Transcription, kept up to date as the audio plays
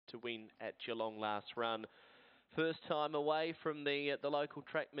to win at Geelong last run. First time away from the local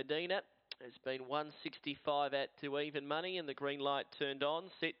track Medina. It's been 165 at to even money, and the green light turned on.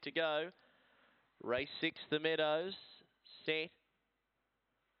 Set to go. Race 6, the Meadows. Set.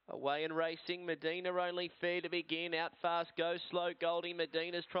 Away and racing, Medina only fair to begin. Out fast, Go Slow Goldie.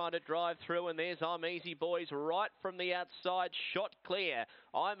 Medina's trying to drive through, and there's I'm Easy Boys right from the outside, shot clear.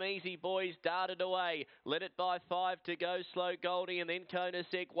 I'm Easy Boys darted away. Led it by 5 to Go Slow Goldie, and then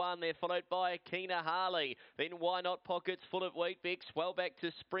Konasek 1. They're followed by Akina Harley. Then Why Not Pockets full of Weet-Bix. Well back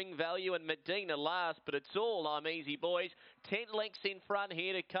to Spring Value and Medina last, but it's all I'm Easy Boys. 10 lengths in front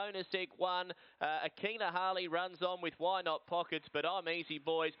here to Konasek 1. Akina Harley runs on with Why Not Pockets, but I'm Easy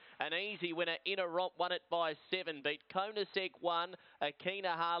Boys. An easy winner in a romp, won it by 7. Beat Konasek 1,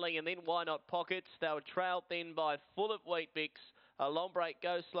 Akina Harley, and then Why Not Pockets. They were trailed then by Full of Weet-Bix, a long break,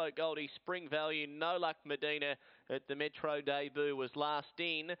 Go Slow Goldie, Spring Value, No Luck Medina at the Metro debut was last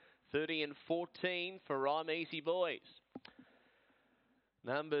in. 30 and 14 for I'm Easy Boys.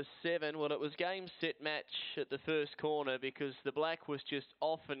 Number 7, well, it was game, set, match at the first corner because the black was just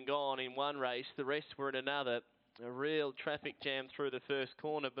off and gone in one race. The rest were in another. A real traffic jam through the first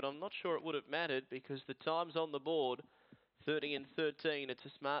corner, but I'm not sure it would have mattered because the time's on the board, 30 and 13. It's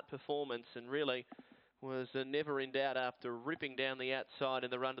a smart performance and really was never in doubt after ripping down the outside in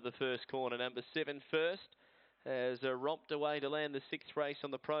the run to the first corner. Number 7 first has romped away to land the 6th race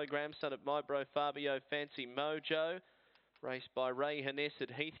on the program, son of My Bro Fabio Fancy Mojo, raced by Ray Hanness at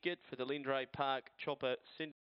Heathcote for the Lindray Park Chopper Syndicate.